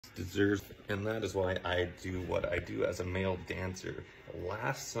deserves, and that is why I do what I do as a male dancer.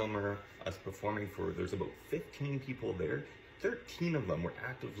 Last summer, I was performing for, there's about 15 people there. 13 of them were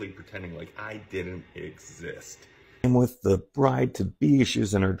actively pretending like I didn't exist. And with the bride-to-be, she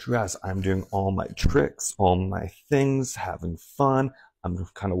was in her dress. I'm doing all my tricks, all my things, having fun. I'm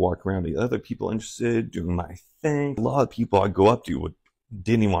kind of walking around the other people interested, doing my thing. A lot of people I go up to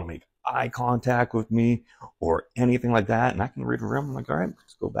didn't even want to make eye contact with me or anything like that. And I can read around. I'm like, all right,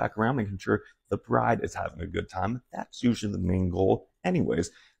 let's go back around, making sure the bride is having a good time. That's usually the main goal anyways.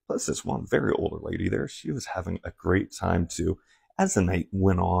 Plus this one very older lady there, she was having a great time too. As the night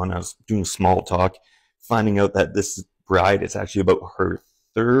went on, I was doing small talk, finding out that this bride is actually about her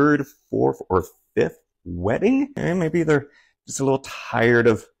third, fourth, or fifth wedding. And maybe they're just a little tired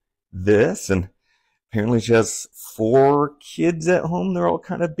of this, and apparently she has 4 kids at home. They're all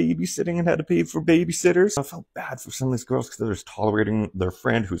kind of babysitting and had to pay for babysitters. I felt bad for some of these girls because they're just tolerating their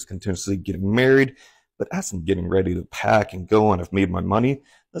friend who's continuously getting married. But as I'm getting ready to pack and go and I've made my money,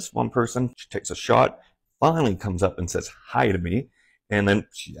 this one person, she takes a shot, finally comes up and says hi to me. And then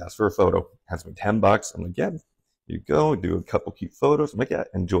she asks for a photo, hands me $10. I'm like, yeah, here you go, do a couple cute photos. I'm like, yeah,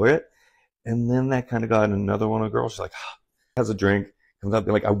 enjoy it. And then that kind of got another one of the girls. She's like, has a drink, comes up,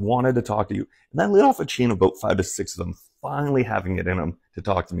 be like, I wanted to talk to you. And that lit off a chain of about 5 to 6 of them finally having it in them to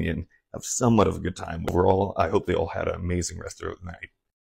talk to me and have somewhat of a good time. Overall, I hope they all had an amazing rest of the night.